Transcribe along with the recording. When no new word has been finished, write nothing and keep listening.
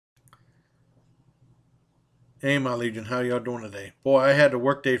Hey, my Legion, how y'all doing today? Boy, I had a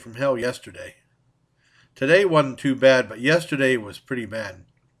work day from hell yesterday. Today wasn't too bad, but yesterday was pretty bad.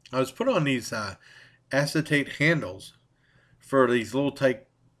 I was put on these acetate handles for these little type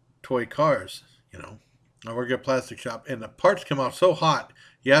toy cars. You know, I work at a plastic shop, and the parts come out so hot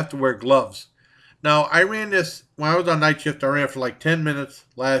you have to wear gloves. Now, I ran this when I was on night shift. I ran for like 10 minutes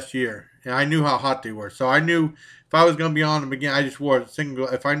last year, and I knew how hot they were. So I knew if I was going to be on them again, I just wore a single.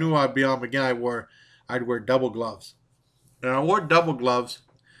 If I knew I'd be on them again, I'd wear double gloves. And I wore double gloves.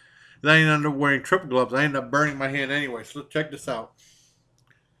 Then I ended up wearing triple gloves. I ended up burning my hand anyway. So let's check this out.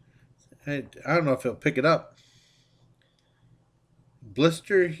 I don't know if it'll pick it up.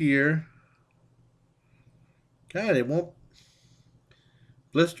 Blister here. God, it won't.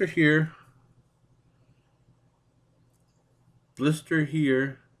 Blister here. Blister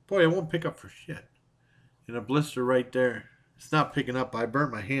here. Boy, it won't pick up for shit. And a blister right there. It's not picking up. I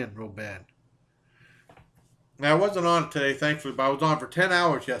burned my hand real bad. Now, I wasn't on it today, thankfully, but I was on for 10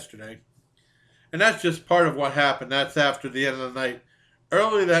 hours yesterday. And that's just part of what happened. That's after the end of the night.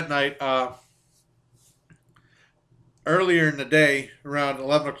 Early that night, earlier in the day, around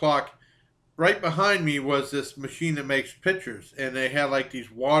 11 o'clock, right behind me was this machine that makes pictures. And they had like these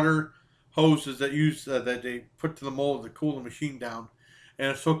water hoses that that they put to the mold to cool the machine down.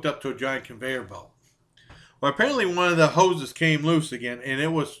 And it's hooked up to a giant conveyor belt. Well, apparently one of the hoses came loose again, and it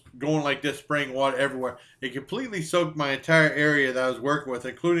was going like this, spraying water everywhere. It completely soaked my entire area that I was working with,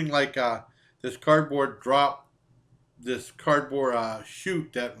 including like this cardboard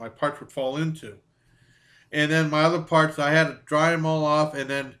chute that my parts would fall into. And then my other parts, I had to dry them all off. And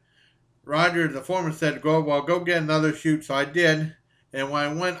then Roger, the foreman, said, go get another chute. So I did. And when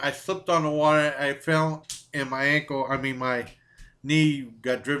I went, I slipped on the water. I fell, and my knee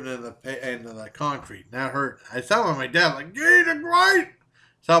got driven into the concrete. And that hurt. I sounded like my dad, like, Jesus Christ!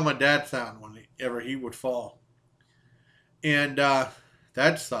 That's how my dad sounded whenever he would fall. And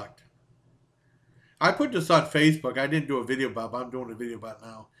that sucked. I put this on Facebook. I didn't do a video about it, but I'm doing a video about it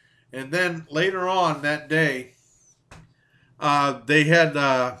now. And then later on that day, they had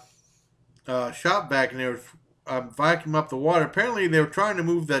shop vac, and they were vacuuming up the water. Apparently, they were trying to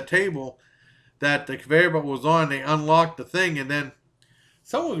move that table that the conveyor belt was on. They unlocked the thing, and then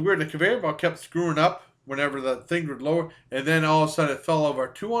something was weird. The conveyor belt kept screwing up whenever the thing would lower, and then all of a sudden it fell over.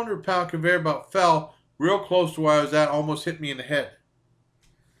 A 200-pound conveyor belt fell real close to where I was at, almost hit me in the head.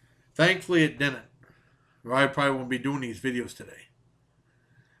 Thankfully, it didn't, or I probably won't be doing these videos today.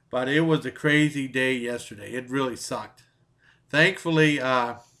 But it was a crazy day yesterday. It really sucked. Thankfully,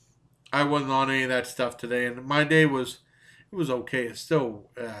 I wasn't on any of that stuff today, and my day was okay. It's still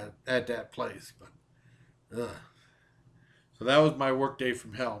at that place, but so that was my work day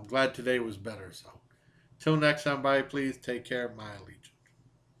from hell. I'm glad today was better. So, till next time, bye. Please take care, my Legion.